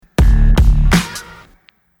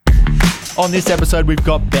On this episode, we've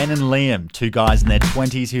got Ben and Liam, two guys in their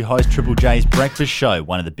 20s who host Triple J's Breakfast Show,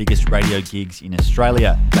 one of the biggest radio gigs in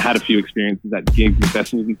Australia. I had a few experiences at gigs and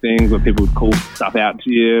festivals and things where people would call stuff out to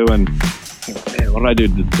you and man, what did I do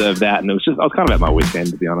to deserve that? And I was kind of at my wit's end,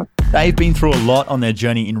 to be honest. They've been through a lot on their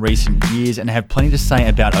journey in recent years and have plenty to say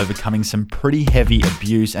about overcoming some pretty heavy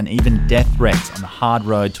abuse and even death threats on the hard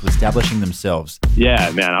road to establishing themselves. Yeah,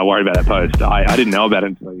 man, I worried about that post. I didn't know about it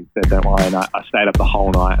until you said don't worry, and I stayed up the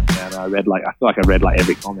whole night and I feel like I read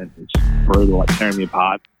every comment. It's brutal, like tearing me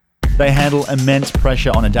apart. They handle immense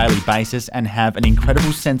pressure on a daily basis and have an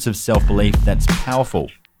incredible sense of self-belief that's powerful.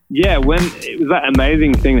 Yeah, when it was that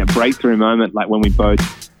amazing thing, that breakthrough moment, like when we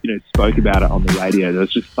both, spoke about it on the radio, there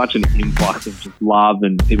was just such an influx of just love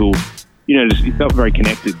and people, you felt very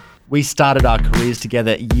connected. We started our careers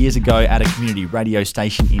together years ago at a community radio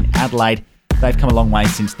station in Adelaide. They've come a long way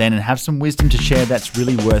since then and have some wisdom to share that's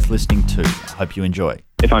really worth listening to. I hope you enjoy.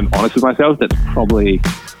 If I'm honest with myself, that's probably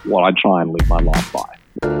what I try and live my life by.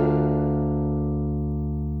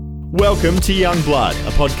 Welcome to Young Blood,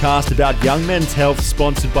 a podcast about young men's health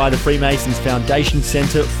sponsored by the Freemasons Foundation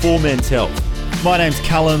Centre for Men's Health. My name's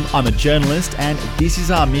Callum, I'm a journalist, and this is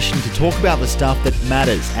our mission to talk about the stuff that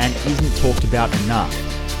matters and isn't talked about enough.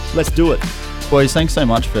 Let's do it. Boys, thanks so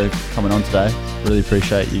much for coming on today. Really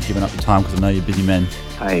appreciate you giving up your time because I know you're busy men.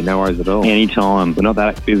 Hey, no worries at all. Anytime. We're not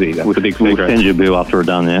that busy. That's a big We'll secret. send you a bill after we're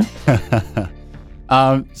done,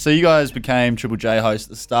 yeah? So you guys became Triple J hosts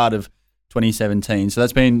at the start of 2017. So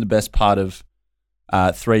that's been the best part of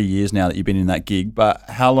 3 years now that you've been in that gig. But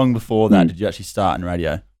how long before that did you actually start in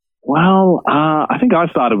radio? Well, I think I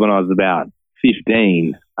started when I was about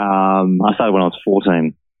 15. I started when I was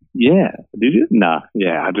 14. Yeah. Did you? Nah.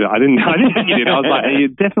 Yeah, I didn't think you did. I was like, you're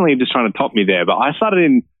definitely just trying to top me there. But I started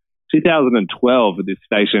in 2012 at this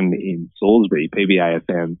station in Salisbury,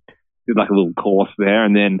 PBAFM. Did like a little course there.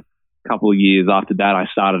 And then a couple of years after that, I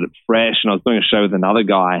started at Fresh and I was doing a show with another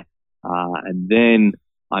guy. And then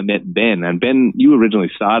I met Ben. And Ben, you originally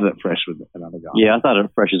started at Fresh with another guy. Yeah, I started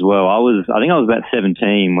at Fresh as well. I think I was about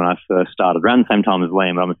 17 when I first started, around the same time as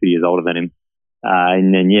Liam, but I'm a few years older than him.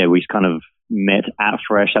 And then, we kind of met at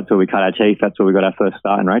Fresh. That's where we cut our teeth. That's where we got our first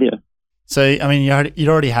start in radio. So, I mean, you'd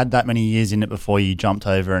already had that many years in it before you jumped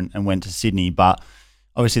over and went to Sydney, but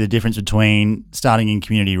obviously the difference between starting in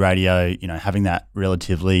community radio, having that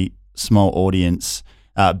relatively small audience,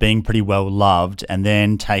 being pretty well loved, and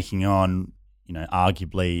then taking on,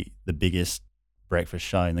 arguably the biggest breakfast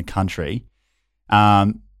show in the country.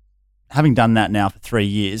 Having done that now for 3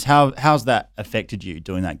 years, how's that affected you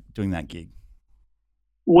doing that gig?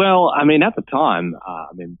 Well, I mean, at the time,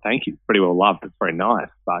 thank you. Pretty well loved. It's very nice,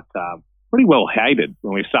 but pretty well hated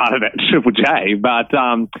when we started at Triple J. But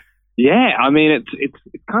it's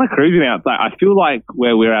kind of cruising out. I feel like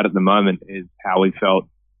where we're at the moment is how we felt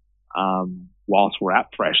whilst we're at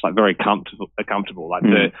Fresh, like very comfortable.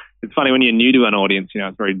 It's funny when you're new to an audience,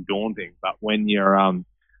 it's very daunting. But when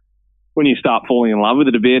you start falling in love with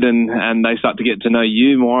it a bit and they start to get to know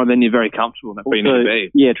you more, then you're very comfortable. That's where you need to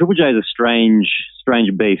be. Yeah, Triple J is a strange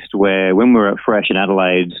beast where when we were at Fresh in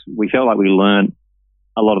Adelaide, we felt like we learnt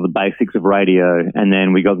a lot of the basics of radio, and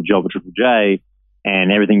then we got the job at Triple J,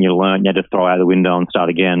 and everything you learnt, you had to throw out the window and start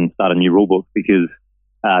again, start a new rule book, because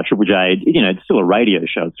Triple J, it's still a radio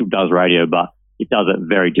show. It still does radio, but it does it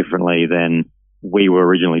very differently than we were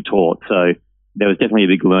originally taught. So there was definitely a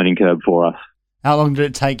big learning curve for us. How long did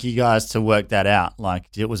it take you guys to work that out?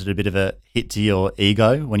 Was it a bit of a hit to your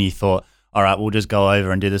ego when you thought, all right, we'll just go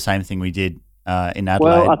over and do the same thing we did in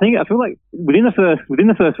Adelaide? Well, I feel like within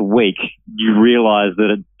the first week, you realise that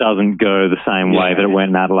it doesn't go the same way that it went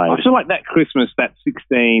in Adelaide. I feel like that Christmas, it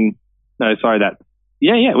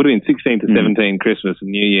would have been 16 to 17 Christmas and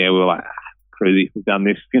New Year, we were like, crazy, we've done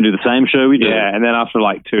this. We're going to do the same show we did. Yeah, and then after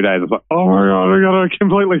 2 days, I was like, oh my God, we got to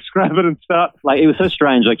completely scrap it and start. It was so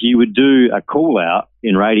strange. You would do a call out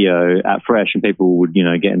in radio at Fresh and people would,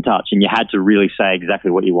 get in touch, and you had to really say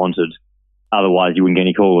exactly what you wanted. Otherwise, you wouldn't get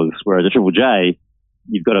any callers. Whereas at Triple J,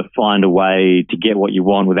 you've got to find a way to get what you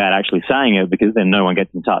want without actually saying it, because then no one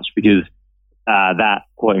gets in touch, because that,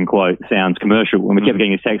 quote unquote, sounds commercial. When we kept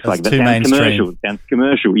getting a text that sounds commercial. It sounds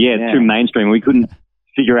commercial. Yeah, it's too mainstream. We couldn't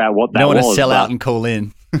figure out what that was. You don't want to sell out and call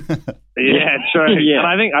in. Yeah, true. Yeah.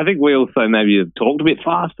 And I think we also maybe have talked a bit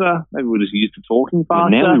faster. Maybe we're just used to talking faster.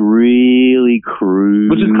 Now we really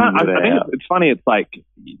cruise. Which is I think it's funny. It's like,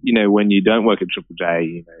 when you don't work at Triple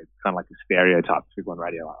J, it's kind of like a stereotype. People on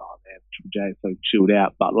radio are like, oh man, Triple J is so chilled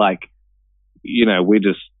out. But we're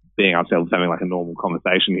just being ourselves, having a normal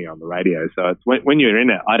conversation here on the radio. So it's when you're in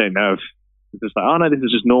it, I don't know if it's just like, oh no, this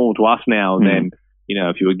is just normal to us now. And then,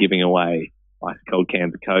 if you were giving away cold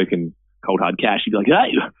cans of Coke and cold hard cash, you'd be like,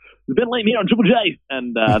 hey, "There's Ben Liam here on Triple J,"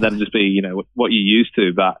 and that'd just be, you know, what you're used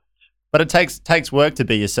to. But it takes work to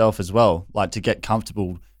be yourself as well, like to get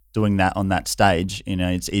comfortable doing that on that stage. You know,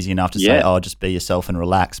 it's easy enough to say, "Oh, just be yourself and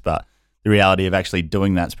relax," but the reality of actually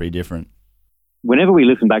doing that's pretty different. Whenever we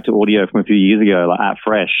listen back to audio from a few years ago, like at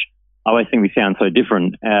Fresh, I always think we sound so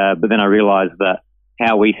different. But then I realised that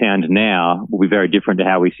how we sound now will be very different to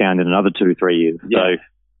how we sound in another 2-3 years. Yeah. So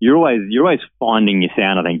you're always finding your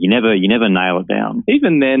sound. I think you never nail it down.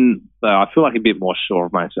 Even then, though, I feel like a bit more sure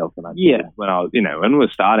of myself than I did when I was, you know, when we were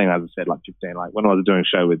starting. As I said, like 15, like when I was doing a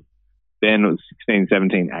show with Ben, it was 16,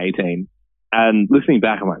 17, 18, and listening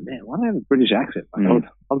back, I'm like, man, why do I have a British accent? Like,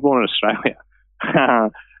 I was born in Australia,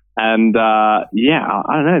 and I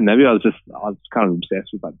don't know. Maybe I was kind of obsessed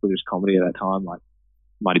with like British comedy at that time, like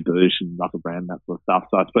Mighty Boosh and Russell Brand, that sort of stuff.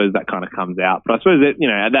 So I suppose that kind of comes out. But I suppose that, you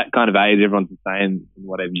know, at that kind of age, everyone's the same in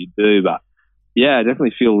whatever you do. But yeah, I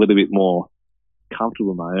definitely feel a little bit more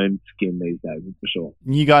comfortable in my own skin these days, for sure.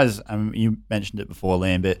 You guys, you mentioned it before,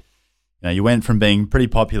 Liam, but you know, you went from being pretty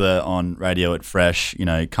popular on radio at Fresh, you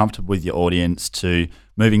know, comfortable with your audience, to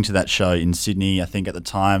moving to that show in Sydney. I think at the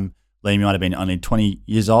time, Liam, you might have been only 20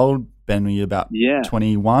 years old. Ben, were you about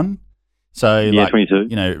 21? So, like, 22.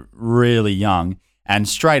 You know, really young. And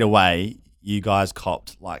straight away, you guys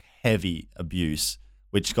copped like heavy abuse,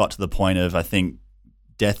 which got to the point of, I think,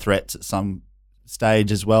 death threats at some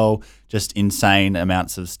stage as well, just insane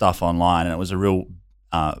amounts of stuff online. And it was a real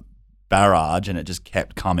barrage, and it just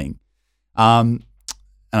kept coming. And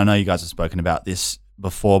I know you guys have spoken about this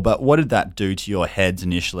before, but what did that do to your heads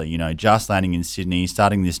initially? You know, just landing in Sydney,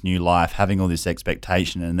 starting this new life, having all this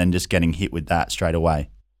expectation, and then just getting hit with that straight away.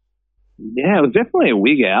 Yeah, it was definitely a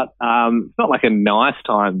wig out. It's not like a nice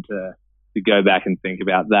time to go back and think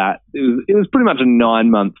about that. It was pretty much a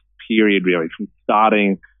 9-month period, really, from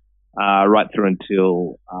starting right through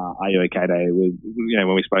until Are You OK Day. You know,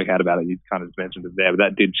 when we spoke out about it, you kind of mentioned it there, but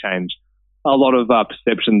that did change a lot of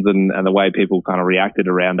perceptions and the way people kind of reacted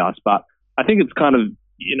around us. But I think it's kind of,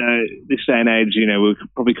 you know, this day and age, you know, we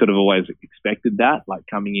probably could have always expected that, like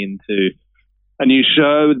coming into a new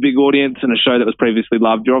show with a big audience and a show that was previously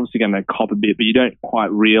loved, you're obviously going to cop a bit, but you don't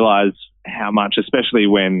quite realize how much, especially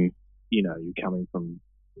when, you know, you're coming from,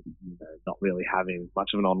 you know, not really having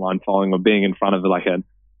much of an online following or being in front of like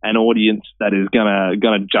an audience that is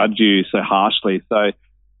gonna judge you so harshly. So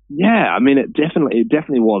yeah, I mean, it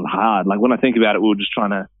definitely was hard. Like when I think about it, we were just trying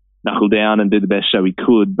to knuckle down and do the best show we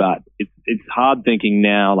could, but it's hard thinking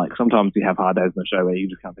now. Like sometimes you have hard days in the show where you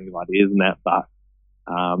just can't think of ideas and that, but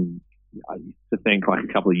I used to think like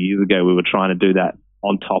a couple of years ago we were trying to do that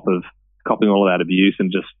on top of copying all of that abuse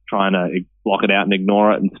and just trying to block it out and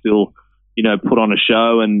ignore it and still, you know, put on a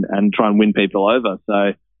show and try and win people over.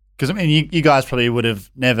 So, because I mean, you guys probably would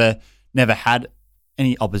have never had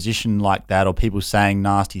any opposition like that, or people saying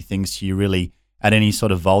nasty things to you really at any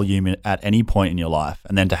sort of volume at any point in your life,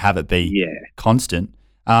 and then to have it be constant.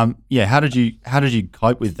 How did you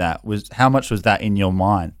cope with that? How much was that in your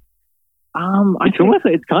mind?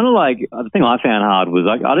 It's kind of like, the thing I found hard was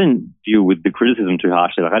like I didn't deal with the criticism too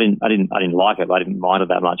harshly. Like I didn't like it, but I didn't mind it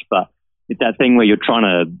that much. But it's that thing where you're trying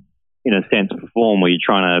to, in a sense, perform, where you're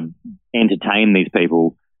trying to entertain these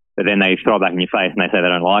people, but then they throw it back in your face and they say they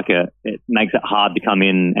don't like it. It makes it hard to come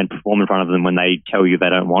in and perform in front of them when they tell you they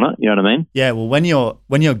don't want it. You know what I mean? Yeah. Well, when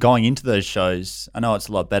you're going into those shows, I know it's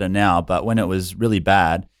a lot better now, but when it was really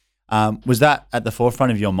bad, was that at the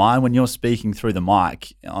forefront of your mind when you're speaking through the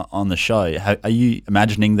mic on the show? Are you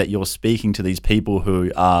imagining that you're speaking to these people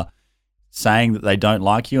who are saying that they don't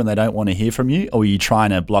like you and they don't want to hear from you, or are you trying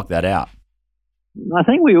to block that out? I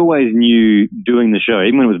think we always knew doing the show,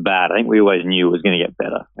 even when it was bad, I think we always knew it was going to get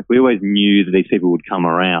better. Like we always knew that these people would come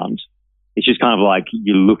around. It's just kind of like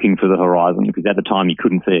you're looking for the horizon, because at the time you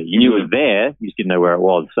couldn't see it. You knew it was there, you just didn't know where it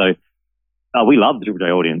was. So we love the Triple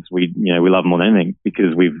J audience. We love them more than anything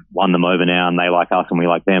because we've won them over now and they like us and we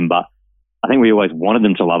like them. But I think we always wanted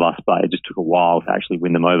them to love us, but it just took a while to actually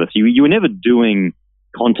win them over. So you were never doing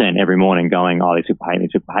content every morning going, oh, these people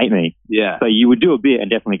hate me. Yeah. So you would do a bit and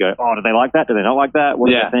definitely go, oh, do they like that? Do they not like that? What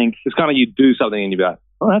do they think? It's kind of you do something and you'd be like,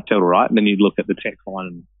 oh, that felt all right. And then you'd look at the text line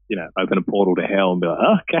and, you know, open a portal to hell and be like,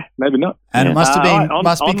 oh, okay, maybe not. And it must have been,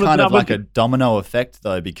 must be kind of like a domino effect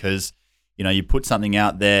though, because, you know, you put something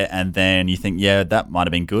out there and then you think, yeah, that might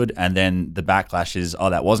have been good. And then the backlash is, oh,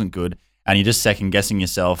 that wasn't good. And you're just second guessing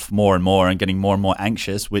yourself more and more and getting more and more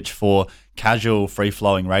anxious, which for casual,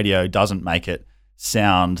 free-flowing radio doesn't make it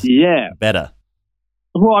sound better.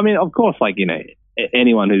 Well, I mean, of course, like, you know,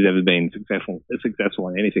 anyone who's ever been successful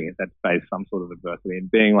in anything has had to face some sort of adversity.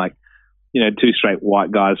 And being like, you know, two straight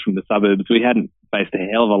white guys from the suburbs, we hadn't faced a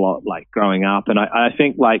hell of a lot like growing up. And I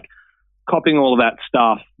think like copying all of that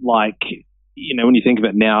stuff, like, you know, when you think of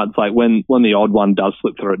it now, it's like when the odd one does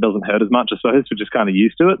slip through, it doesn't hurt as much, I suppose. We're just kind of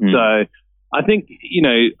used to it. So I think, you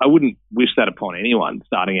know, I wouldn't wish that upon anyone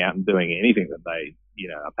starting out and doing anything that they, you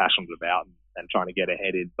know, are passionate about and trying to get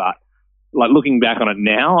ahead in. But like looking back on it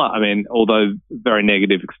now, I mean, although very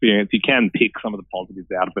negative experience, you can pick some of the positives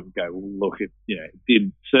out of it and go, well, look, it, you know, it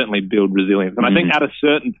did certainly build resilience. And I think at a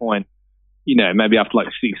certain point, you know, maybe after like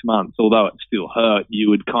 6 months, although it still hurt, you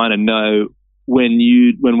would kind of know when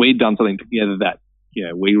we'd done something together that, you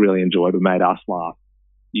know, we really enjoyed or made us laugh,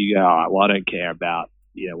 you go, all right, well, I don't care about,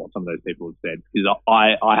 you know, what some of those people have said, because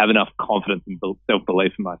I have enough confidence and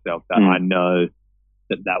self-belief in myself that I know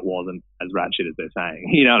that wasn't as ratchet as they're saying.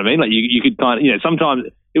 You know what I mean? Like you could kind of, you know, sometimes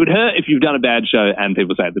it would hurt if you've done a bad show and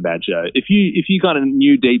people say it's a bad show. If you kind of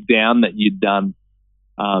knew deep down that you'd done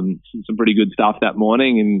some pretty good stuff that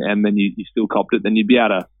morning and then you still copped it, then you'd be able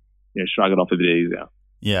to, you know, shrug it off a bit easier.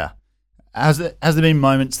 Yeah. Has there been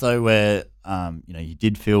moments though where you know, you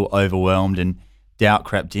did feel overwhelmed and doubt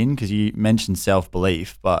crept in? Because you mentioned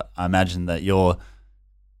self-belief, but I imagine that your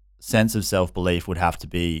sense of self-belief would have to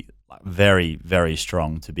be very, very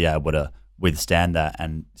strong to be able to withstand that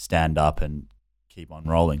and stand up and keep on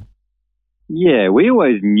rolling. Yeah, we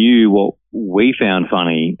always knew what we found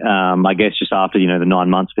funny. I guess just after, you know, the 9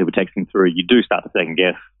 months people texting through, you do start to second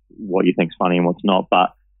guess what you think's funny and what's not.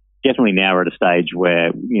 But definitely now we're at a stage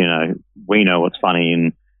where, you know, we know what's funny,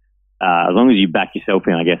 and as long as you back yourself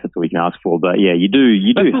in, I guess that's what we can ask for. But yeah, you do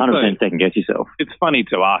 100% second guess yourself. It's funny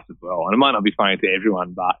to us as well, and it might not be funny to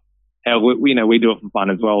everyone, but we know we do it for fun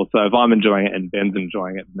as well. So if I'm enjoying it and Ben's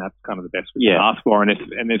enjoying it, then that's kind of the best we can ask for. And if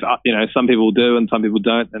you know, some people do and some people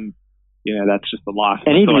don't, and you know, that's just the life.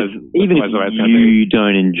 And even if you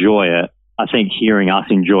don't enjoy it, I think hearing us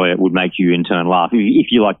enjoy it would make you in turn laugh. If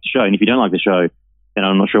you like the show, and if you don't like the show, then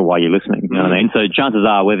I'm not sure why you're listening. You know what I mean? So chances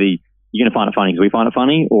are whether you're going to find it funny because we find it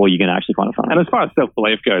funny, or you're going to actually find it funny. And as far as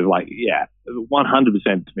self-belief goes, like, yeah,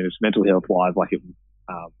 100% diminished mental health-wise. Like it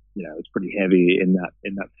was, you know, it's pretty heavy in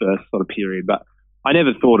that first sort of period. But I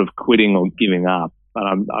never thought of quitting or giving up. But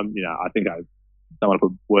I'm you know, I think I don't want to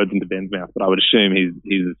put words into Ben's mouth, but I would assume he's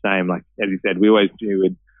the same. Like as you said, we always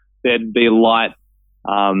knew there'd be a light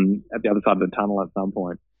at the other side of the tunnel at some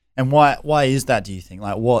point. And why is that? Do you think?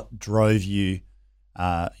 Like, what drove you,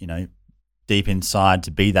 you know, deep inside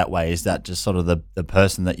to be that way? Is that just sort of the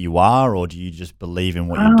person that you are, or do you just believe in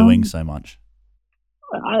what you're doing so much?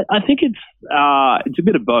 I think it's a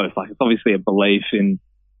bit of both. Like, it's obviously a belief in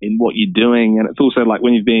what you're doing, and it's also like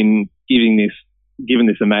when you've been given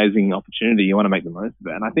this amazing opportunity, you want to make the most of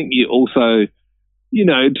it. And I think you also, you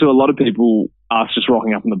know, to a lot of people, us just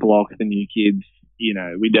rocking up on the block, the new kids, you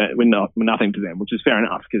know, we're nothing to them, which is fair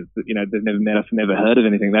enough because, you know, they've never met us, never heard of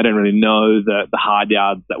anything. They don't really know the hard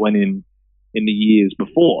yards that went in the years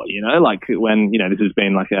before, you know, like when, you know, this has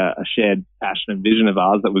been like a shared passion and vision of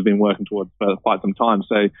ours that we've been working towards for quite some time.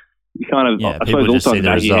 So you kind of, I suppose also in the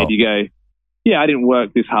back of your head, you go, yeah, I didn't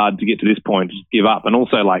work this hard to get to this point, just give up. And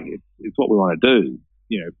also, like, it's what we want to do,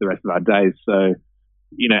 you know, for the rest of our days. So,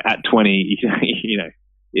 you know, at 20, you know,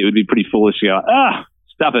 it would be pretty foolish to go,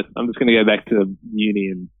 stuff it, I'm just going to go back to uni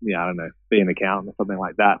and, I don't know, be an accountant or something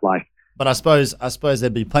like that. Like, but I suppose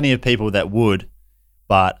there'd be plenty of people that would,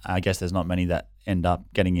 but I guess there's not many that end up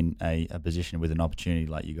getting in a position with an opportunity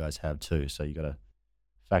like you guys have too. So you got to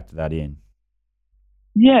factor that in.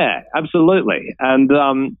 Yeah, absolutely. And,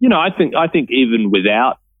 I think even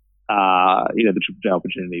without, the Triple J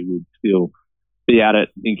opportunity, we'd still be at it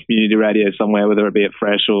in community radio somewhere, whether it be at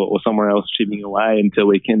Fresh or somewhere else, chipping away until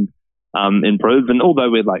we can improve. And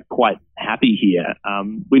although we're like quite happy here,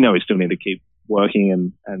 we know we still need to keep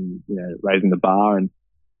working and raising the bar. And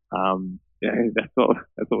that's what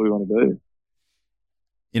we want to do.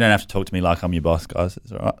 You don't have to talk to me like I'm your boss, guys.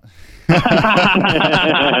 It's all right.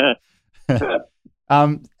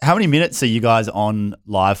 How many minutes are you guys on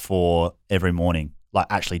live for every morning? Like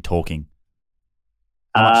actually talking?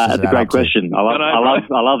 That's a great question. I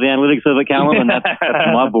love the analytics of it, Callum, and that's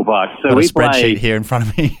my ballpark. So got a spreadsheet here in front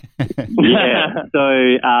of me. Yeah.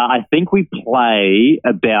 So I think we play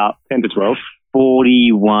about 10 to 12,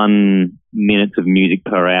 41 minutes of music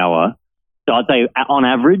per hour. So I'd say on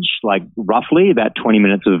average, like roughly about 20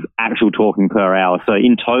 minutes of actual talking per hour. So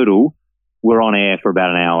in total, we're on air for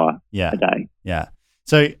about an hour a day. Yeah.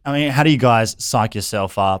 So, I mean, how do you guys psych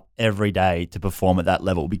yourself up every day to perform at that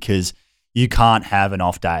level? Because you can't have an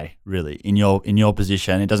off day, really, in your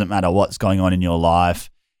position. It doesn't matter what's going on in your life,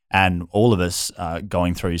 and all of us are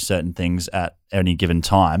going through certain things at any given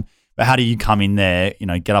time. But how do you come in there,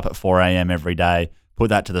 get up at 4 a.m. every day, put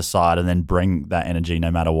that to the side, and then bring that energy no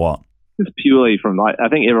matter what? It's purely from, I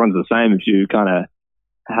think everyone's the same. If you kind of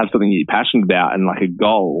have something you're passionate about and like a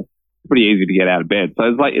goal, it's pretty easy to get out of bed. So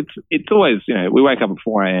it's like it's always, you know, we wake up at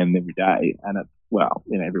 4 a.m. every day, and it's, well,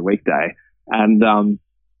 you know, every weekday, and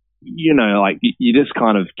you know, like you're just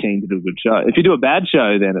kind of keen to do a good show. If you do a bad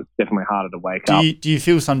show, then it's definitely harder to wake up. Do you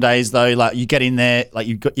feel some days though, like you get in there, like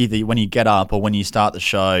you got either when you get up or when you start the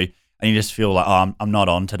show, and you just feel like, oh, I'm not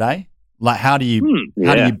on today? Like how do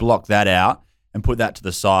you block that out and put that to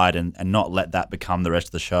the side and not let that become the rest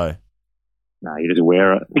of the show? No, you just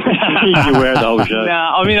wear it. You wear it the whole show. No,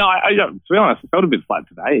 I mean, I to be honest, I felt a bit flat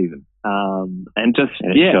today even. And just,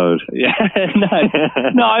 and it showed. Yeah.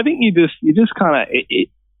 No, I think you just kind of,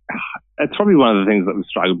 it's probably one of the things that we've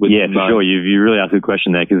struggled with. Yeah, for sure. You really asked a good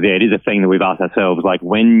question there, because it is a thing that we've asked ourselves. Like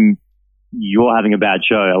when you're having a bad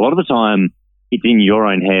show, a lot of the time it's in your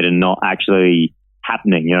own head and not actually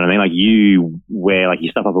happening. You know what I mean? Like you wear, like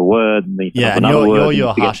you stuff up a word, and then you stuff up another word. You're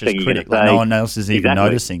your harshest critic. Like no one else is even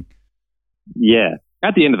noticing. Yeah.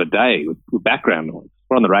 At the end of the day, with background noise,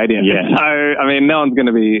 we're on the radio. Yeah. So, I mean, no one's going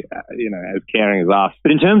to be, you know, as caring as us.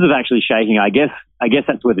 But in terms of actually shaking, I guess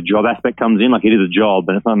that's where the job aspect comes in. Like it is a job,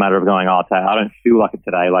 and it's not a matter of going, oh, I don't feel like it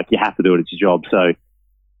today. Like you have to do it. It's your job. So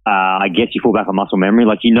I guess you fall back on muscle memory.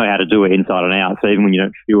 Like you know how to do it inside and out. So even when you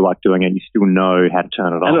don't feel like doing it, you still know how to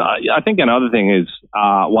turn it on. And I think another thing is,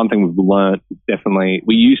 one thing we've learned is definitely,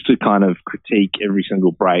 we used to kind of critique every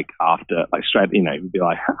single break after, like straight, you know, we'd be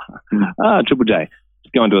like, Triple J.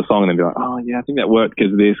 Go into a song and then be like, oh yeah, I think that worked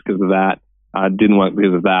because of this, because of that. Didn't work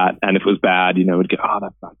because of that. And if it was bad, you know, we'd go, oh,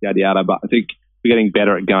 that sucks, yada yada. But I think we're getting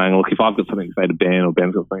better at going, look, if I've got something to say to Ben or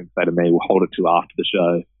Ben's got something to say to me, we'll hold it to after the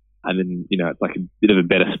show. And then, you know, it's like a bit of a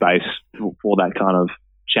better space for that kind of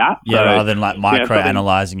chat. Yeah, so, rather than like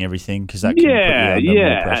micro-analysing everything, because that can put you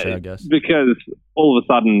under more pressure, I guess. Because all of a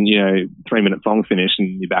sudden, you know, 3-minute song's finished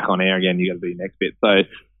and you're back on air again, you got to do your next bit. So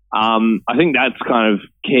I think that's kind of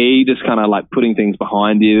key, just kind of like putting things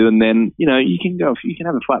behind you, and then, you know, you can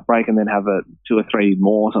have a flat break and then have 2 or 3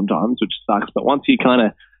 more sometimes, which sucks. But once you get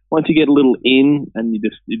a little in, and you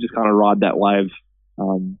just kind of ride that wave,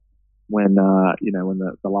 when you know, when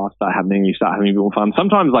the laughs start happening, you start having a bit more fun.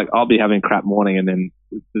 Sometimes like I'll be having a crap morning, and then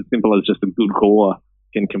it's as simple as just a good caller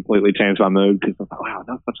can completely change my mood, because I'm like, wow,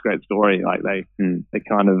 that's such a great story. Like they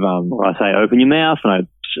kind of I say open your mouth, and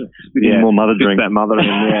more mother drink. That mother in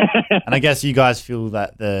there. And I guess you guys feel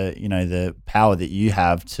that the power that you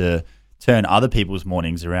have to turn other people's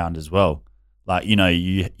mornings around as well. Like, you know,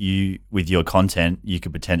 you with your content, you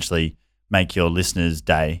could potentially make your listeners'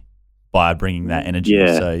 day by bringing that energy.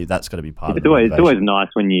 Yeah. So that's got to be part of it. It's always nice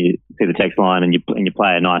when you see the text line and you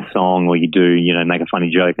play a nice song, or you do, you know, make a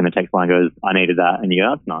funny joke and the text line goes, I needed that, and you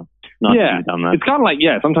go, that's nice. Nice that you've done that. It's kind of like,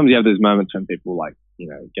 sometimes you have those moments when people like, you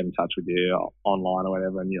know, get in touch with you online or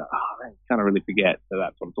whatever, and you're like, oh man, you kind of really forget that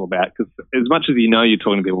that's what it's all about. Because as much as you know you're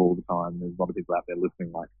talking to people all the time, there's a lot of people out there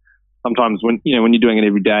listening. Like sometimes when you're doing it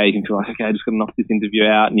every day, you can feel like, okay, I just got to knock this interview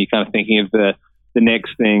out, and you're kind of thinking of the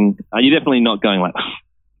next thing. You're definitely not going like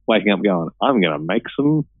waking up going, I'm going to make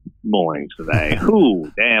some mornings today.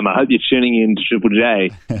 Ooh, damn, I hope you're tuning in to Triple J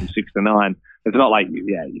from 6 to 9. It's not like,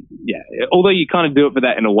 although you kind of do it for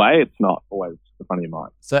that in a way, it's not always the front of your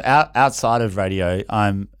mind. So outside of radio,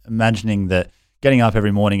 I'm imagining that getting up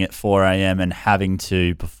every morning at 4 a.m. and having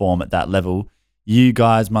to perform at that level, you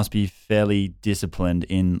guys must be fairly disciplined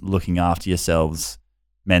in looking after yourselves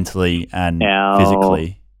mentally and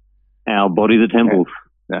physically. Our bodies are temples.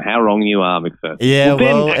 Now, how wrong you are, McPherson. Yeah,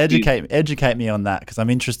 well, educate me on that, because I'm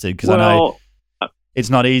interested, because I know it's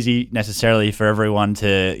not easy necessarily for everyone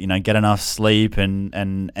to, you know, get enough sleep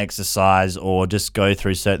and exercise, or just go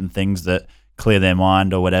through certain things that clear their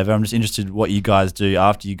mind or whatever. I'm just interested what you guys do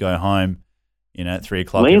after you go home, you know, at 3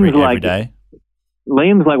 o'clock every day.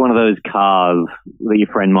 Liam's like one of those cars that your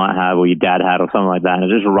friend might have, or your dad had, or something like that, and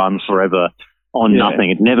it just runs forever on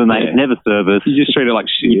nothing. It's never made, it's never serviced. You just treat it like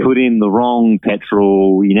shit. You put in the wrong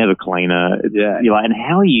petrol, you never clean it. You're like, and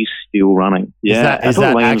how are you still running? Yeah. Is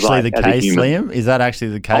that actually the case, Liam? Is that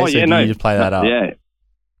actually the case? Oh, yeah, or do you just play that up? Yeah.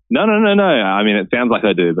 No. I mean, it sounds like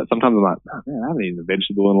I do, but sometimes I'm like, oh, man, I haven't eaten a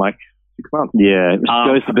vegetable in like 6 months. Yeah.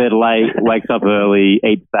 Goes to bed late, wakes up early,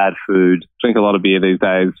 eats bad food. Drink a lot of beer these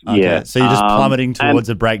days. Okay. Yeah. So you're just plummeting towards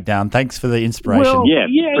a breakdown. Thanks for the inspiration. Well, yeah,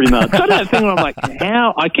 pretty much. I've got that thing where I'm like,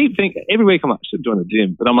 I keep thinking, every week I'm like, I should join the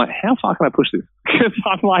gym, but I'm like, how far can I push this? Because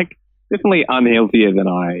I'm like, definitely unhealthier than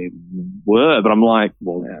I were, but I'm like,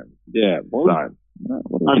 well,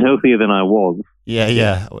 unhealthier than I was.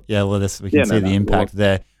 Yeah. Well, we can see the impact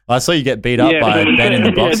there. I saw you get beat up by Ben in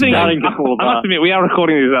the boxing. I must admit, we are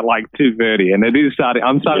recording this at like 2:30, and it is starting.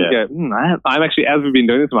 I'm starting to go. I'm actually, as we've been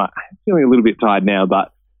doing this, I'm feeling a little bit tired now.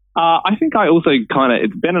 But I think I also kind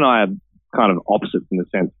of, Ben and I are kind of opposites in the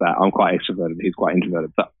sense that I'm quite extroverted, he's quite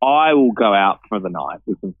introverted. So I will go out for the night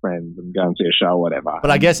with some friends and go and see a show or whatever.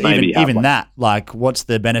 But I guess even that, like, what's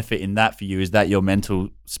the benefit in that for you? Is that your mental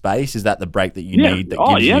space? Is that the break that you need? That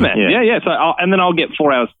gives you... man. Yeah. So and then I'll get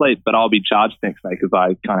 4 hours sleep, but I'll be charged next day because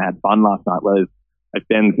I kind of had fun last night. Whereas if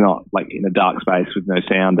Ben's not like in a dark space with no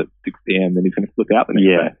sound at 6 p.m, then he's going to look out the next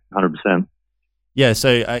day. 100%. Yeah.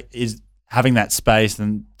 So is having that space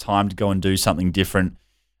and time to go and do something different,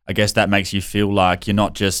 I guess that makes you feel like you're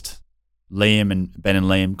not just Ben and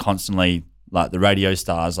Liam constantly like the radio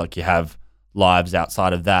stars, like you have lives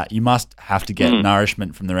outside of that. You must have to get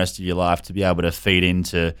nourishment from the rest of your life to be able to feed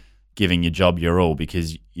into giving your job your all,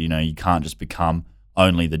 because, you know, you can't just become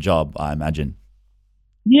only the job, I imagine.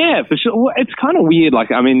 Yeah, for sure. Well, it's kind of weird. That's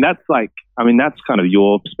kind of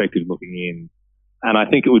your perspective looking in. And I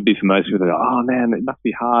think it would be for most people, oh man, it must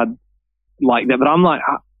be hard like that. But I'm like,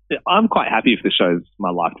 I'm quite happy if the show's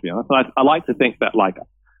my life, to be honest. I like to think that like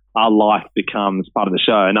our life becomes part of the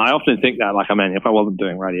show. And I often think that, like, I mean, if I wasn't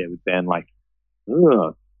doing radio with Ben, like,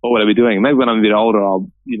 ugh, what would I be doing? Maybe when I'm a bit older,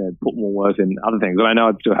 I'll, you know, put more work in other things. But I know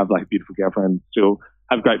I'd still have like a beautiful girlfriend, still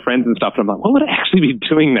have great friends and stuff. And I'm like, what would I actually be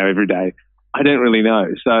doing there every day? I don't really know.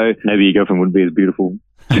 So maybe your girlfriend wouldn't be as beautiful.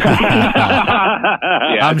 I'm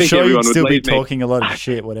sure you'd still be talking a lot of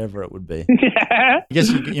shit, whatever it would be. I guess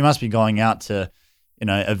you must be going out to, you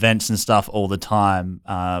know, events and stuff all the time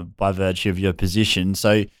by virtue of your position. So,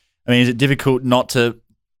 I mean, is it difficult not to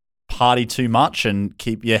party too much and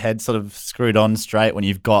keep your head sort of screwed on straight when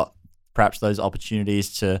you've got perhaps those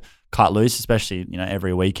opportunities to cut loose, especially, you know,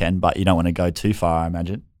 every weekend, but you don't want to go too far, I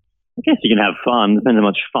imagine? I guess you can have fun. Depends how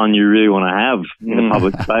much fun you really want to have in a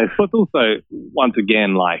public space. But also, once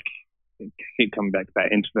again, like, keep coming back to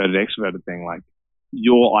that introverted, extroverted thing. Like,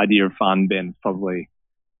 your idea of fun, Ben, is probably,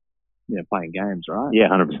 you know, playing games, right? Yeah,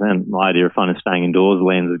 100%. My idea of fun is staying indoors.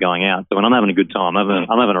 Liam's is going out. So when I'm having a good time, I'm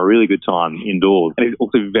having a really good time indoors. And he's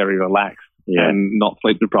also very relaxed and not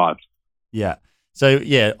sleep deprived. Yeah. So,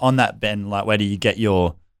 yeah, on that, Ben, like, where do you get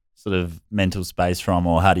your sort of mental space from,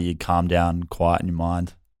 or how do you calm down, quieten your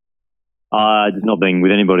mind? Just not being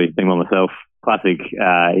with anybody, being by myself. Classic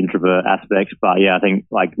introvert aspects. But yeah, I think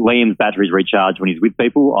like Liam's batteries recharge when he's with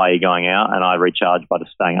people, i.e. going out, and I recharge by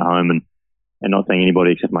just staying at home and not seeing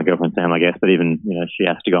anybody except my girlfriend Sam, I guess. But even, you know, she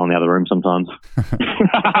has to go in the other room sometimes.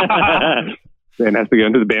 Ben has to go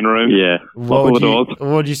into the Ben room. Yeah. What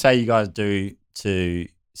would you say you guys do to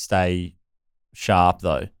stay sharp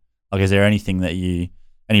though? Like, is there anything any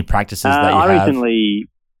practices that you have?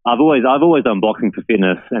 I've always done boxing for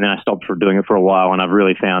fitness, and then I stopped doing it for a while, and I've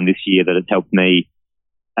really found this year that it's helped me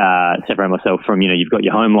separate myself from, you know, you've got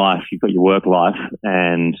your home life, you've got your work life,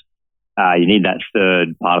 and you need that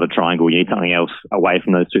third part of the triangle. You need something else away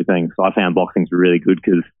from those two things. So I found boxing's really good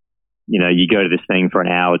because, you know, you go to this thing for an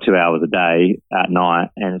hour, 2 hours a day at night,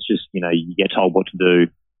 and it's just, you know, you get told what to do,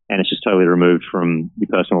 and it's just totally removed from your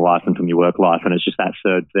personal life and from your work life, and it's just that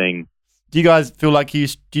third thing. Do you guys feel like you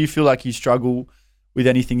struggle with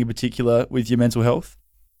anything in particular with your mental health?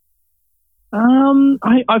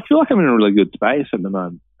 I feel like I'm in a really good space at the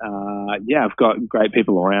moment. I've got great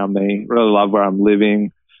people around me. Really love where I'm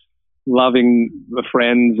living. Loving the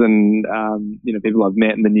friends and, you know, people I've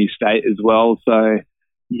met in the new state as well. So,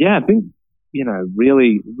 yeah, I think, you know,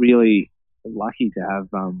 really, really lucky to have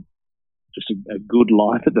just a good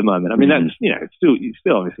life at the moment. I mean, that's, you know, you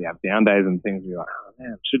still obviously have down days and things where you're like, oh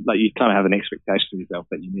man, you kind of have an expectation of yourself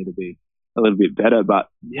that you need to be a little bit better. But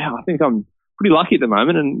yeah, I think I'm pretty lucky at the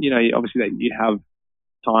moment. And, you know, obviously that you have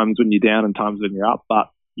times when you're down and times when you're up, but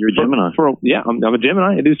you're a Gemini. I'm a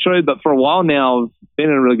Gemini. It is true. But for a while now, I've been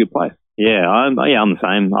in a really good place. Yeah, I'm the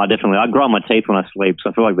same. I grind my teeth when I sleep. So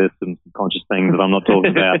I feel like there's some conscious things that I'm not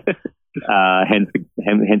talking about. Hence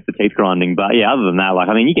the teeth grinding. But yeah, other than that, like,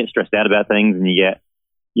 I mean, you get stressed out about things and you get,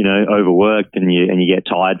 you know, overworked and you get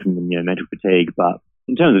tired from, you know, mental fatigue. But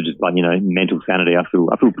in terms of just like, you know, mental sanity, I feel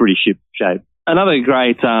pretty ship shape. Another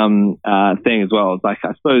great thing as well is, like,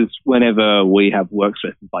 I suppose whenever we have work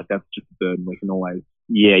stresses, like, that's just a burden we can always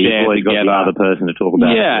you've always got the other person to talk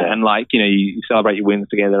about. Yeah, and like, you know, you celebrate your wins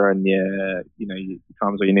together, and you know,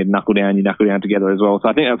 times where you need to knuckle down, you knuckle down together as well. So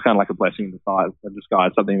I think that's kind of like a blessing in disguise,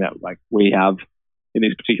 something that like we have in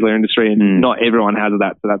this particular industry, and not everyone has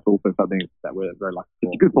that. So that's also something that we're very lucky for.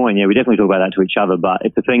 It's a good point. Yeah, we definitely talk about that to each other, but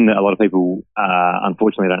it's a thing that a lot of people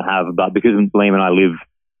unfortunately don't have. But because Liam and I live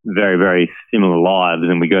very, very similar lives,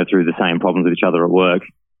 and we go through the same problems with each other at work,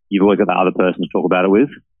 you've always got that other person to talk about it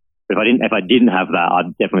with. But if I didn't have that,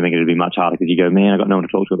 I'd definitely think it would be much harder, because you go, man, I've got no one to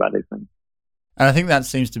talk to about these things. And I think that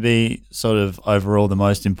seems to be sort of overall the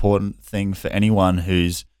most important thing for anyone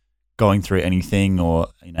who's going through anything, or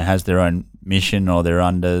has their own mission, or they're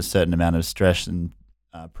under a certain amount of stress and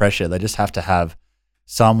pressure, they just have to have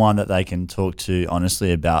someone that they can talk to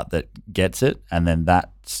honestly about that gets it. And then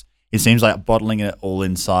it seems like bottling it all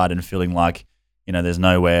inside and feeling like there's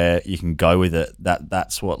nowhere you can go with it.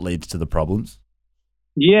 That's what leads to the problems.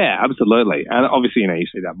 Yeah, absolutely. And obviously, you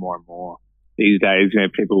see that more and more these days.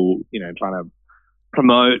 People, trying to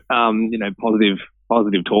promote,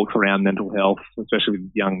 positive talks around mental health, especially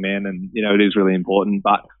with young men, and it is really important.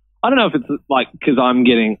 But I don't know if it's like because I'm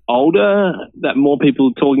getting older that more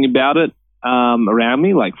people are talking about it around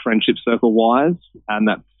me, like friendship circle wise, and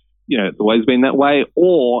that's it's always been that way,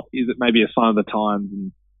 or is it maybe a sign of the times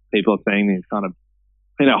and people are seeing these kind of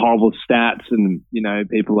horrible stats, and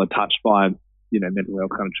people are touched by mental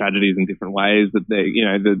health kind of tragedies in different ways, that they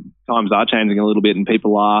the times are changing a little bit and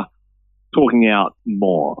people are talking out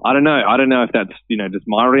more. I don't know if that's just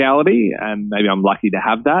my reality and maybe I'm lucky to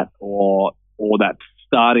have that, or that's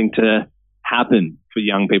starting to happen for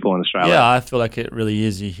young people in Australia. Yeah, I feel like it really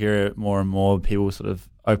is. You hear it more and more, people sort of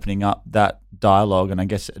opening up that dialogue, and I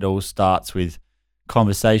guess it all starts with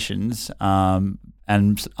conversations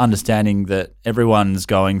and understanding that everyone's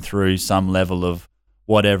going through some level of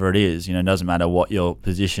whatever it is. It doesn't matter what your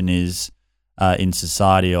position is in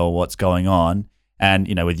society or what's going on. And,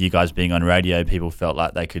 with you guys being on radio, people felt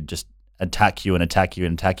like they could just attack you and attack you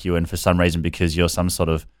and attack you. And for some reason, because you're some sort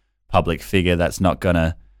of public figure, that's not going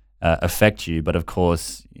to affect you. But of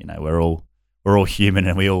course, we're all human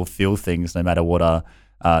and we all feel things no matter what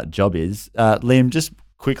our job is. Liam, just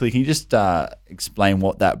quickly, can you just explain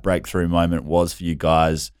what that breakthrough moment was for you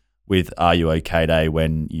guys with Are You OK Day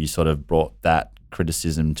when you sort of brought that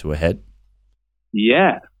criticism to a head?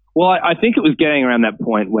 Yeah. Well, I think it was getting around that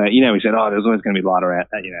point where, we said, there's always going to be light at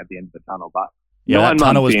the end of the tunnel. But yeah, that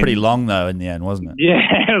tunnel was pretty long, though, in the end, wasn't it? Yeah,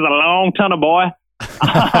 it was a long tunnel, boy.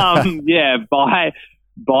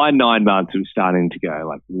 By 9 months, it was starting to go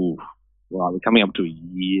like, ooh, right, we're coming up to a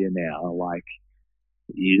year now. Like,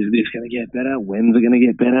 is this going to get better? When's it going to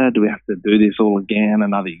get better? Do we have to do this all again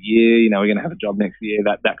another year? We're going to have a job next year,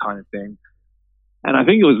 that kind of thing. And I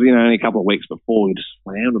think it was, only a couple of weeks before we just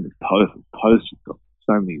slammed on this post got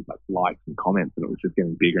so many likes and comments, and it was just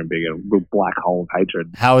getting bigger and bigger, a real black hole of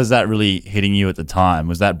hatred. How was that really hitting you at the time?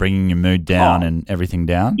 Was that bringing your mood down and everything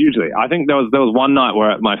down? Hugely. I think there was one night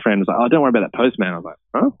where my friend was like, don't worry about that post, man. I was like,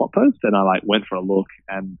 huh? What post? And I went for a look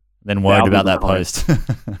and then worried about that post.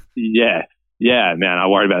 Yeah, man, I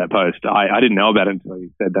worried about that post. I didn't know about it until he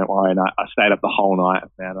said, don't worry. And I stayed up the whole night,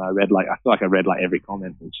 man. And I feel like I read every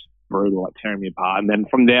comment, which was brutal, tearing me apart. And then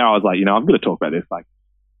from there, I was like, I'm going to talk about this.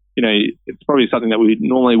 It's probably something that we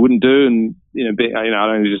normally wouldn't do. And,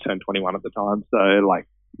 I only just turned 21 at the time. So,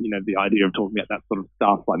 the idea of talking about that sort of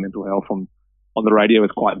stuff, like mental health on the radio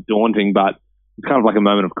was quite daunting, but it's kind of like a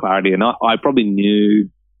moment of clarity. And I probably knew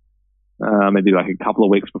maybe a couple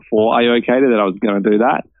of weeks before Are You OK Day that I was going to do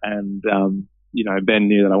that. And, Ben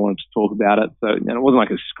knew that I wanted to talk about it. So, it wasn't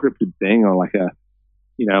like a scripted thing or like a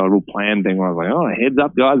real planned thing where I was like, oh, heads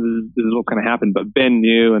up, guys, this is what's going to happen. But Ben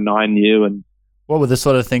knew and I knew. And what were the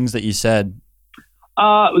sort of things that you said?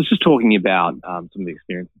 It was just talking about some of the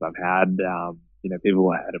experiences I've had.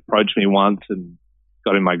 People had approached me once and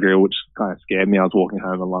got in my grill, which kind of scared me. I was walking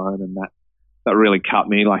home alone, and that really cut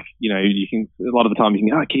me. You can, a lot of the time you can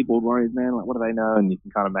go, keyboard warriors, man, what do they know? And you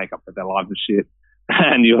can kind of make up that their lives are shit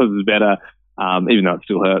and yours is better, even though it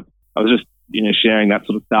still hurts. I was just, sharing that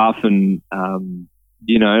sort of stuff and,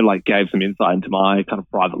 gave some insight into my kind of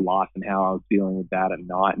private life and how I was dealing with that at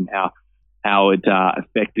night and how it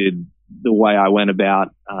affected the way I went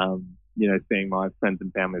about, seeing my friends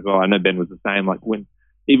and family as well. I know Ben was the same.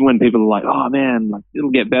 Even when people are like, oh man,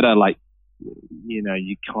 it'll get better,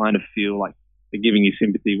 you kind of feel like they're giving you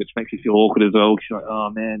sympathy, which makes you feel awkward as well. Because you're like, oh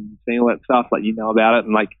man, seeing all that stuff, about it.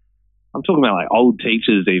 And I'm talking about old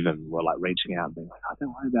teachers even were reaching out and being like, oh,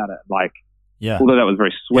 don't worry about it. Yeah. Although that was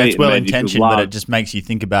very sweet. Yeah, it's well intentioned, but it just makes you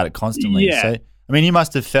think about it constantly. Yeah. So, you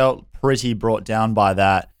must have felt pretty brought down by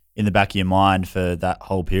that in the back of your mind for that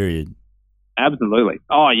whole period. Absolutely.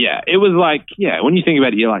 Oh yeah. It was when you think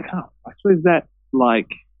about it, you're like, oh, I suppose that I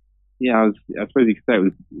suppose you could say it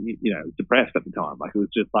was, depressed at the time. It was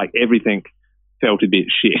just everything felt a bit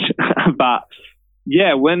shit. But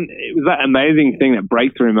yeah, when it was that amazing thing, that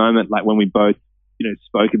breakthrough moment, when we both,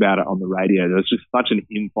 spoke about it on the radio, there was just such an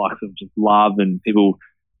influx of just love and people,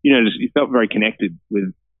 you felt very connected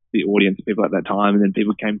with the audience of people at that time. And then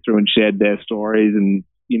people came through and shared their stories and,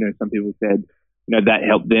 some people said, that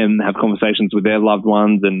helped them have conversations with their loved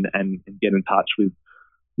ones and get in touch with,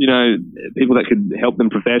 people that could help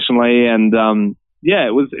them professionally. And,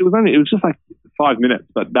 it was just 5 minutes,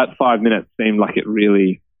 but that 5 minutes seemed like it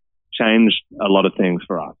really changed a lot of things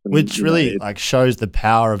for us. And, which really shows the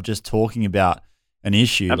power of just talking about an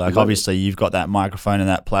issue. Absolutely. Like obviously you've got that microphone and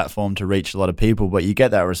that platform to reach a lot of people, but you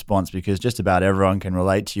get that response because just about everyone can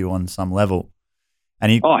relate to you on some level.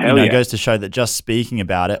 And it goes to show that just speaking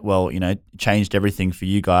about it, changed everything for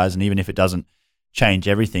you guys. And even if it doesn't change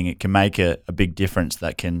everything, it can make a big difference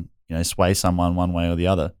that can, sway someone one way or the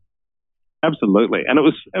other. Absolutely. And it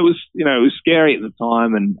was scary at the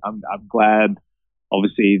time, and I'm glad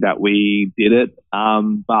obviously that we did it.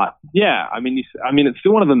 But yeah, I mean, it's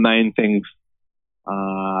still one of the main things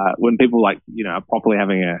when people are properly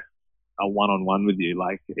having a one-on-one with you.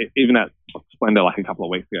 Like even at Splendor, a couple of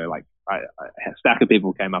weeks ago, a stack of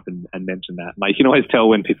people came up and mentioned that. Like you can always tell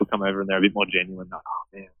when people come over and they're a bit more genuine. Like, oh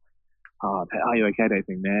man, are you okay,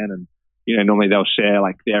 dating man? And normally they'll share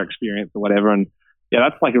their experience or whatever. And yeah,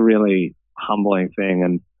 that's a really humbling thing.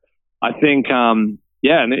 And I think,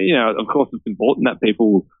 of course, it's important that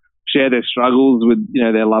people share their struggles with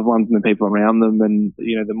their loved ones and the people around them. And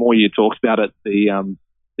the more you talk about it, the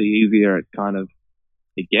easier it kind of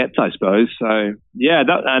it gets, I suppose. So yeah,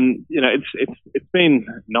 it's been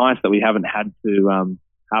nice that we haven't had to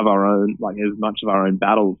have our own as much of our own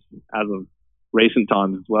battles as of recent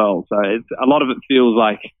times as well. So it's a lot of it feels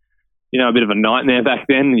like a bit of a nightmare back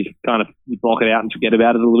then. You block it out and forget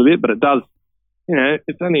about it a little bit, but it does. It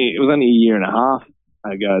was only a year and a half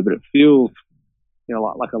ago, but it feels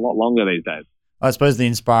like a lot longer these days. I suppose the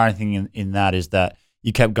inspiring thing in that is that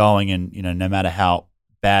you kept going, and no matter how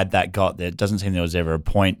bad that got, there doesn't seem there was ever a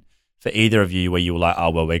point for either of you where you were like,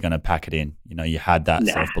 oh well, we're going to pack it in. You had that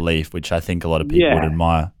self-belief, which I think a lot of people would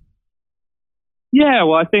admire. Yeah,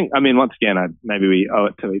 well, I think, once again, maybe we owe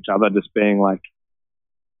it to each other, just being I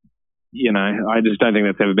just don't think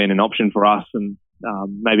that's ever been an option for us, and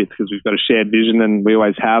maybe it's because we've got a shared vision and we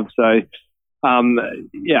always have. So, I'm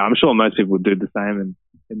sure most people would do the same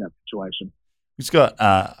in that situation. We've just got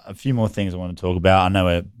a few more things I want to talk about. I know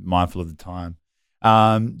we're mindful of the time.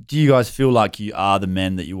 Do you guys feel like you are the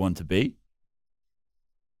men that you want to be?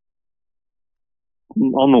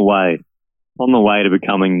 On the way to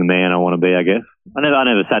becoming the man I want to be, I guess. I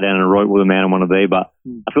never sat down and wrote what the man I want to be, but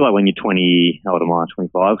I feel like when you're 20, how old am I,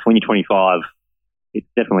 25? When you're 25, it's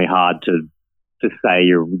definitely hard to say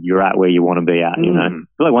you're at where you want to be at, I feel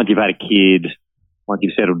like once you've had a kid, once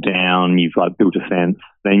you've settled down, you've built a fence,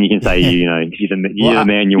 then you can say, you're the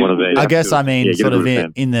man you want to be. I guess, sort of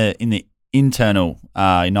in the internal,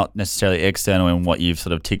 not necessarily external in what you've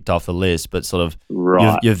sort of ticked off the list, but sort of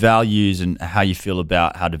your values and how you feel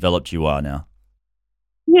about how developed you are now.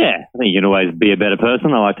 Yeah, I think you can always be a better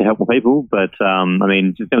person. I like to help more people, but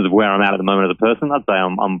in terms of where I'm at the moment as a person, I'd say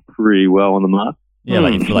I'm pretty well on the mark. Yeah,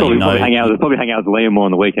 like you feel like probably hang out with Liam more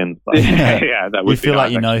on the weekends. But that would you feel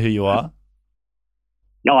like you know who you are.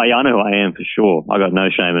 Oh yeah, I know who I am for sure. I got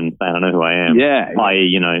no shame in saying I know who I am. Yeah, I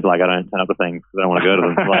don't turn up to things because I don't want to go to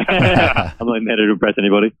them. I'm not there to impress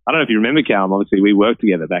anybody. I don't know if you remember, Callum. Obviously, we worked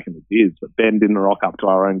together back in the days, but Ben didn't rock up to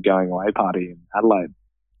our own going away party in Adelaide.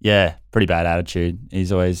 Yeah, pretty bad attitude.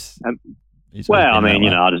 He's always. I just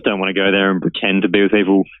don't want to go there and pretend to be with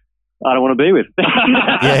people I don't want to be with.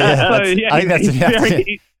 I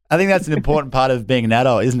think that's an important part of being an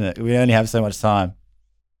adult, isn't it? We only have so much time.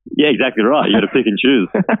 Yeah, exactly right. You got to pick and choose.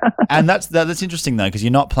 And that's interesting though, because you're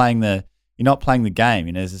not playing the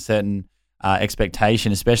game. There's a certain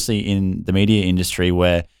expectation, especially in the media industry,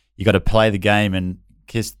 where you got to play the game and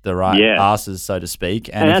kiss the right asses, so to speak.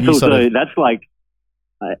 And that's also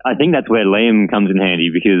I think that's where Liam comes in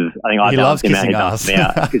handy, because I think he loves kissing us.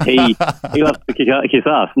 Because he loves to kiss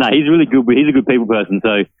us. No, he's really good. He's a good people person,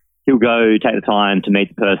 so he'll go take the time to meet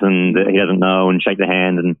the person that he doesn't know and shake their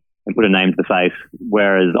hand and put a name to the face,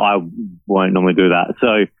 whereas I won't normally do that.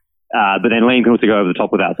 So, but then Liam can also go over the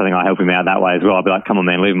top with that, so I think I help him out that way as well. I'll be like, come on,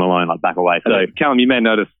 man, leave him alone, back away. So, Callum, you may have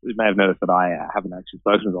noticed that I haven't actually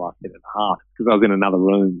spoken for the last minute and a half, because I was in another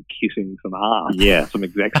room kissing some ass. Yeah. Some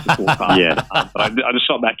execs before time. But I just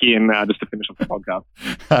shot back in just to finish off the podcast.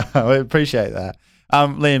 We appreciate that.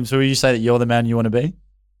 Liam, so will you say that you're the man you want to be?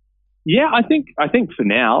 Yeah, I think for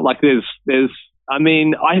now, I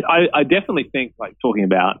definitely think, talking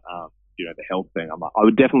about, the health thing, I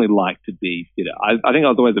would definitely like to be fitter. I think I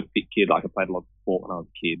was always a fit kid. I played a lot of sport when I was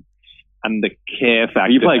a kid. And the care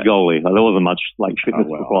factor. You played goalie. There wasn't much fitness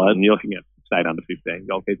required. And you're looking at state under 15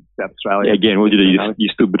 goalkeepers in South Australia. Yeah, again, what did you do? You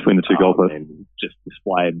stood between the two goalposts. And just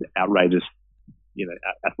displayed outrageous,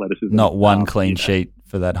 athleticism. Not one clean sheet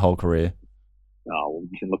for that whole career. Oh, well,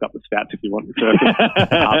 you can look up the stats if you want to.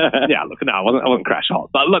 I wasn't crash hot.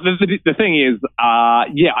 But look, the thing is, I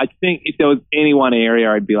think if there was any one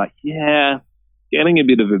area, I'd be like, getting a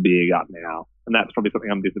bit of a beer gut now. And that's probably something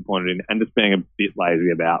I'm disappointed in, and just being a bit lazy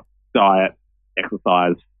about diet,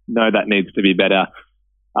 exercise. No, that needs to be better.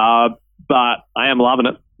 But I am loving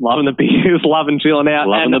it. Loving the beers, loving chilling out.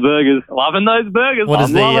 Loving the burgers. Loving those burgers. What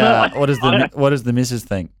I'm loving it. what does the missus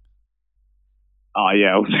think? Oh,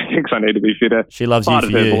 yeah, she thinks I need to be fitter. She loves Part you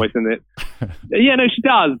of for her you. voice in it. Yeah, no, she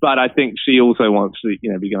does, but I think she also wants to,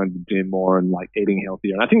 be going to the gym more and like eating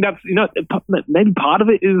healthier. And I think that's, maybe part of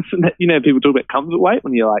it is, people talk about comfort weight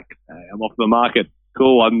when you're like, hey, I'm off the market.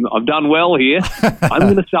 Cool, I've done well here. I'm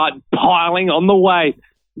going to start piling on the weight.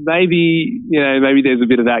 Maybe there's a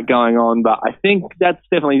bit of that going on, but I think that's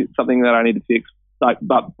definitely something that I need to fix.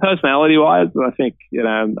 But personality-wise, I think,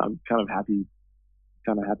 I'm kind of happy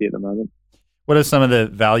at the moment. What are some of the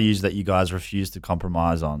values that you guys refuse to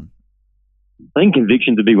compromise on? I think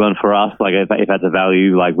conviction's a big one for us. Like if that's a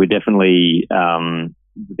value, like we're definitely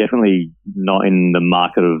not in the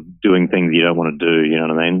market of doing things you don't want to do. You know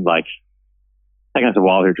what I mean? Like taking us a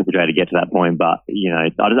while here at Triple J to get to that point, but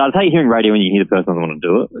I'd hate hearing radio when you hear the person doesn't want to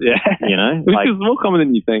do it. Yeah, which is more common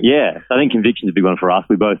than you think. Yeah, I think conviction's a big one for us.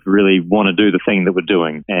 We both really want to do the thing that we're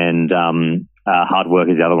doing, and hard work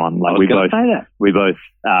is the other one. Like we both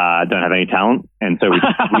don't have any talent, and so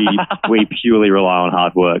we purely rely on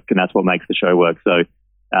hard work, and that's what makes the show work. So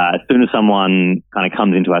as soon as someone kind of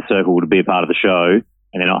comes into our circle to be a part of the show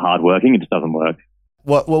and they're not hardworking, it just doesn't work.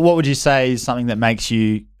 What would you say is something that makes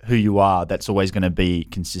you who you are, that's always going to be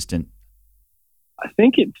consistent? I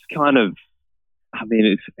think it's kind of,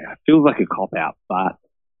 it feels like a cop-out, but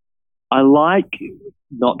I like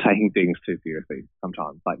not taking things too seriously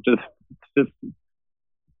sometimes. Like just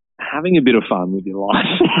having a bit of fun with your life.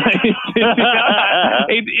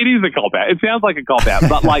 It is a cop-out. It sounds like a cop-out,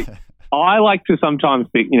 but like I like to sometimes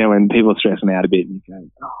think, when people are stressing out a bit and you go,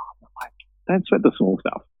 don't sweat the small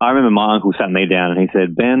stuff. I remember my uncle sat me down and he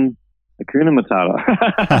said, Ben, Hakuna Matata.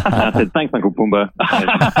 And I said, thanks, Uncle Pumbaa.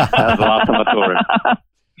 That was the last time I saw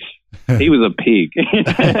him. He was a pig.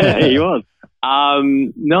 He was.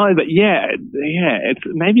 No, but yeah, it's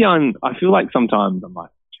maybe I feel like sometimes I'm like,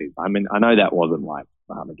 geez, I know that wasn't like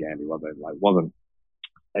Mahatma Gandhi, was it? Like,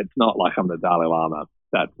 it's not like I'm the Dalai Lama.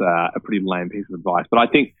 That's a pretty lame piece of advice. But I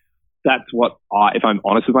think that's what if I'm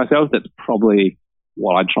honest with myself, that's probably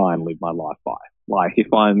what I try and live my life by. Like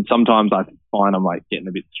sometimes I find I'm like getting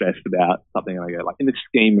a bit stressed about something and I go like, in the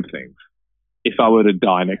scheme of things, if I were to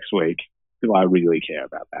die next week, do I really care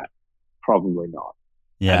about that? Probably not.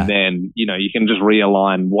 Yeah. And then, you can just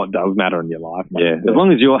realign what does matter in your life. Yeah. As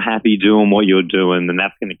long as you're happy doing what you're doing, then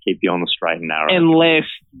that's going to keep you on the straight and narrow. Unless,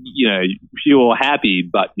 you're happy,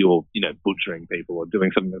 but you're, butchering people or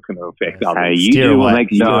doing something that's going to affect others. Hey, you do what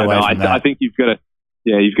makes you I think you've got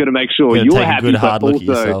to make sure you're happy, but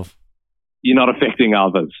also you're not affecting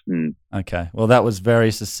others. Okay. Well, that was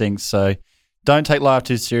very succinct. So don't take life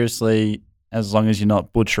too seriously as long as you're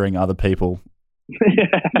not butchering other people.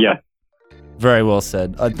 Yeah. Very well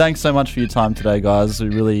said. Thanks so much for your time today, guys. We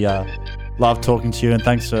really love talking to you, and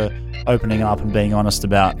thanks for opening up and being honest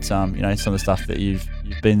about some of the stuff that you've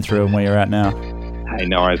been through and where you're at now. Hey,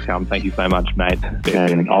 no worries, Callum. Thank you so much, mate.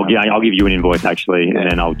 And I'll give you an invoice actually,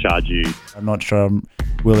 and then I'll charge you. I'm not sure I'm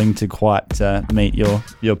willing to quite meet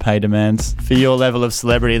your pay demands for your level of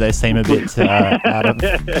celebrity. They seem a bit out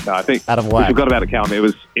of whack. We forgot about it, Callum. It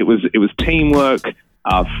was teamwork,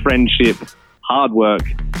 friendship, hard work,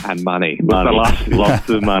 and money. Lots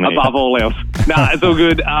of money. Above all else. It's all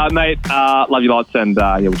good, mate. Love you lots, and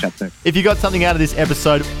we'll chat soon. If you got something out of this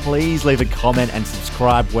episode, please leave a comment and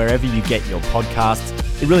subscribe wherever you get your podcasts.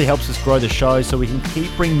 It really helps us grow the show so we can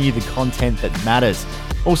keep bringing you the content that matters.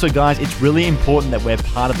 Also, guys, it's really important that we're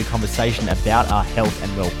part of the conversation about our health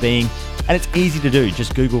and well-being. And it's easy to do.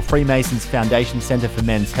 Just Google Freemasons Foundation Centre for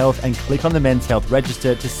Men's Health and click on the Men's Health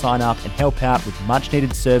Register to sign up and help out with much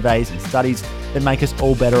needed surveys and studies that make us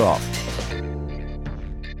all better off.